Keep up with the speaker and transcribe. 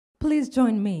Please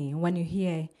join me when you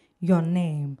hear your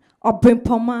name.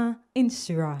 Obrimpoma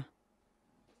Inshira.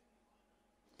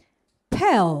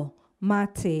 Pearl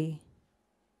Mate.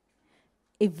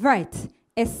 Ivret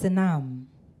Esenam.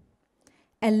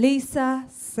 Elisa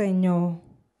Senyo.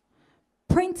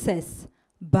 Princess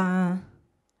Ba.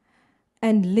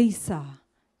 And Lisa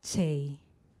Che.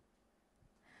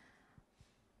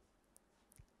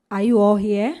 Are you all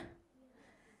here?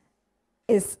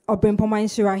 Is Obrimpoma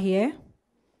Inshira here?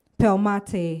 Pearl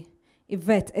Mate,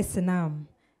 Yvette Esenam,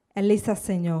 Elisa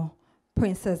Senyo,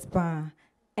 Princess Ba,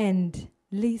 and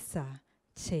Lisa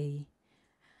Che.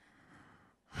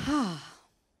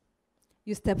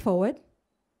 You step forward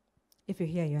if you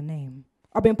hear your name.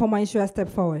 Obrimpoma Inshira, step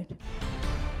forward.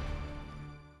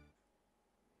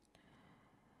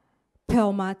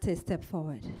 Pearl Mate, step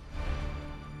forward.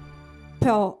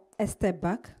 Pearl, a step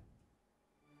back.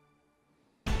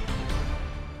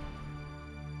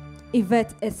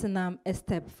 Yvette Esenam, a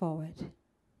step forward.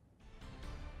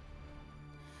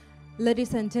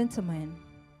 Ladies and gentlemen,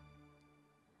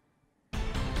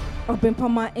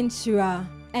 Obrimpoma Inshira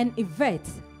and Yvette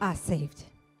are saved.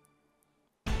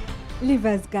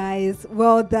 Leavers, guys,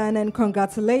 well done and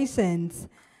congratulations.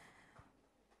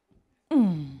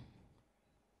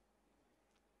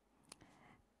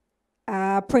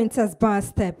 Princess Ba,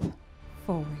 step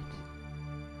forward.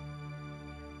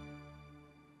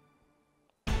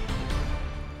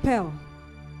 Pearl,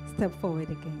 step forward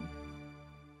again.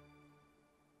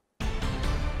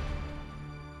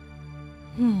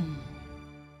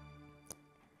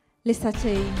 Lisa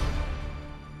Che.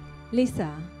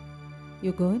 Lisa,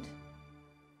 you good?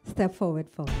 Step forward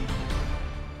for me.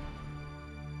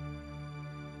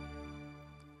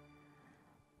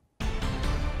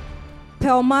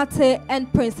 Pearl Mate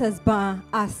and Princess Ba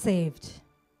are saved.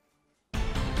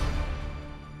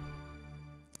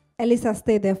 Elisa,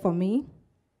 stay there for me.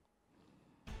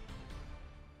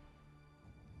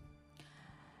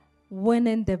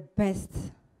 Winning the Best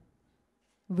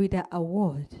Reader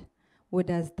Award with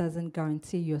us doesn't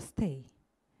guarantee your stay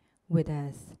with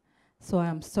us. So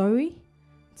I'm sorry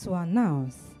to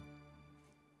announce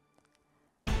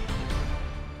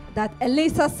that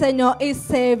Elisa Senyo is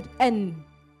saved and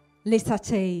Lisa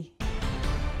Che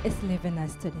is leaving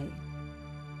us today.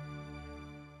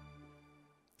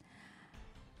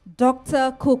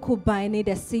 Dr. Kuku Baini,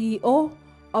 the CEO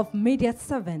of Media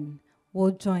 7,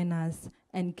 will join us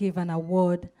and give an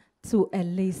award to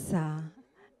Elisa.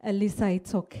 Elisa,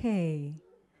 it's okay.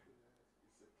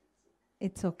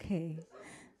 It's okay.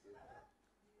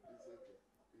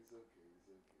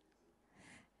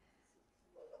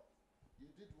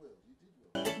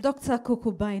 Dr.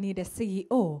 Kuku Baini, the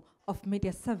CEO of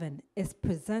Media 7, is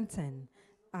presenting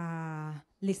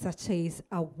Lisa Che's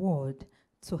award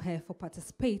to her for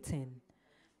participating.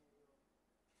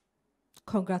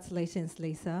 Congratulations,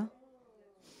 Lisa.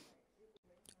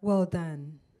 Well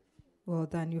done. Well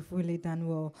done. You've really done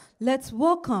well. Let's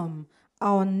welcome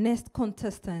our next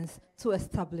contestants to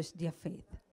establish their faith.